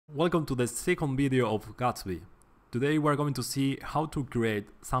Welcome to the second video of Gatsby. Today we're going to see how to create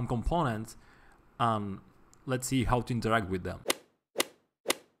some components and let's see how to interact with them.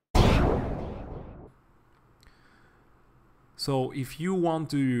 So if you want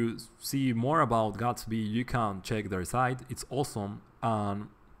to see more about Gatsby, you can check their site. It's awesome, and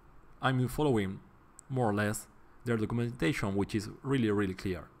I'm following more or less their documentation, which is really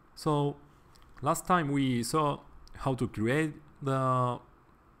clear. So last time we saw how to create the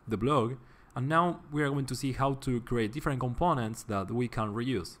blog, and now we are going to see how to create different components that we can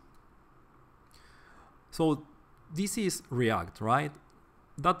reuse. So this is React, right?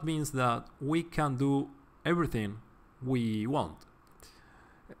 That means that we can do everything we want.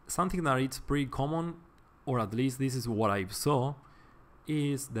 Something that it's pretty common, or at least this is what I saw,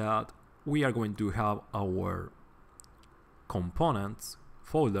 is that we are going to have our components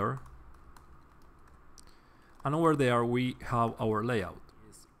folder, and over there we have our layout.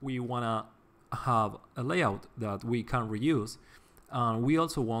 We want to have a layout that we can reuse, and we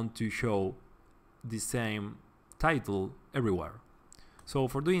also want to show the same title everywhere. So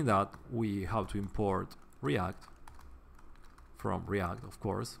for doing that, we have to import React from React, of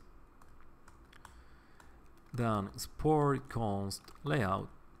course. Then export const layout,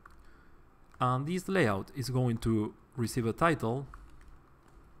 and this layout is going to receive a title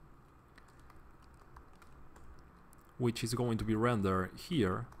which is going to be rendered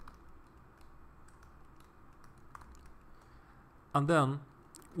here, and then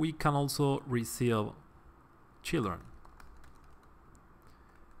we can also receive children,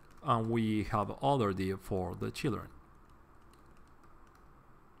 and we have other div for the children.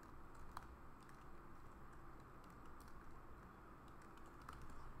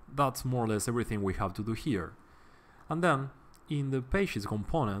 That's more or less everything we have to do here. And then in the pages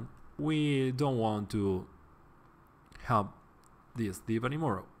component, we don't want to have this div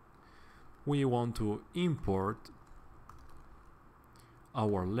anymore. We want to import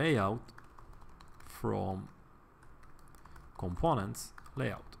our layout from components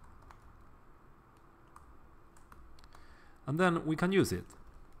layout, and then we can use it.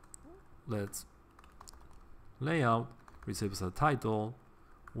 Let's layout receives a title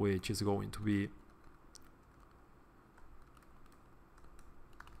which is going to be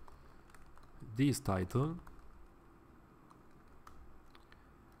this title,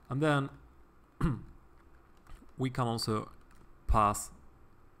 and then we can also pass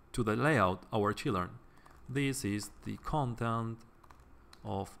to the layout our children. This is the content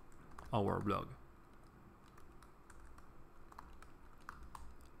of our blog,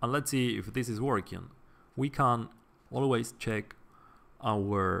 and let's see if this is working. We can always check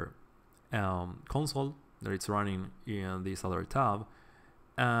our console that it's running in this other tab,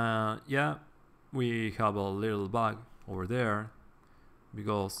 and yeah, we have a little bug over there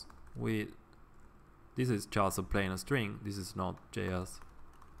because this is just a plain string, this is not JS.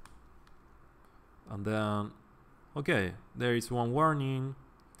 And then okay, there is one warning,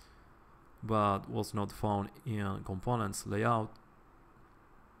 but was not found in components layout.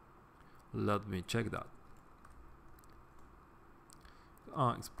 Let me check that.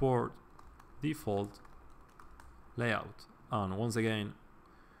 Export default layout, and once again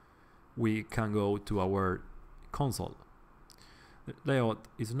we can go to our console. The layout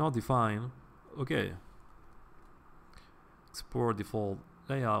is not defined. Okay, export default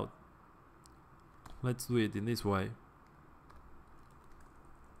layout. Let's do it in this way.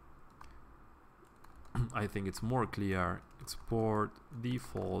 I think it's more clear. Export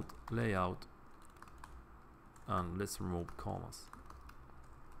default layout, and let's remove commas.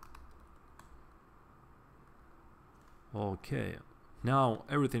 Okay, now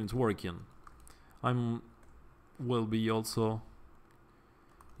everything is working. Will be also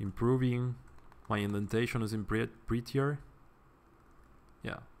improving. My indentation is prettier.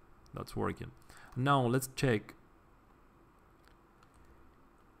 Yeah, that's working. Now let's check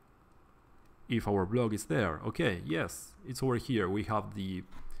if our blog is there. Okay, yes, it's over here. We have the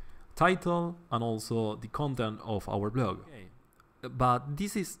title and also the content of our blog. Okay. But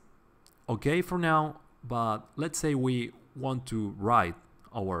this is okay for now, but let's say we want to write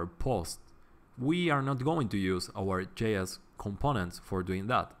our post. We are not going to use our JS components for doing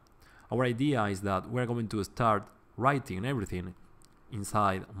that. Our idea is that we're going to start writing everything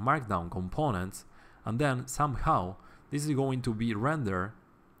inside Markdown components, and then somehow this is going to be rendered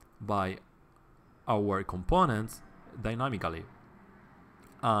by our components dynamically,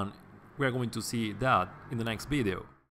 and we're going to see that in the next video.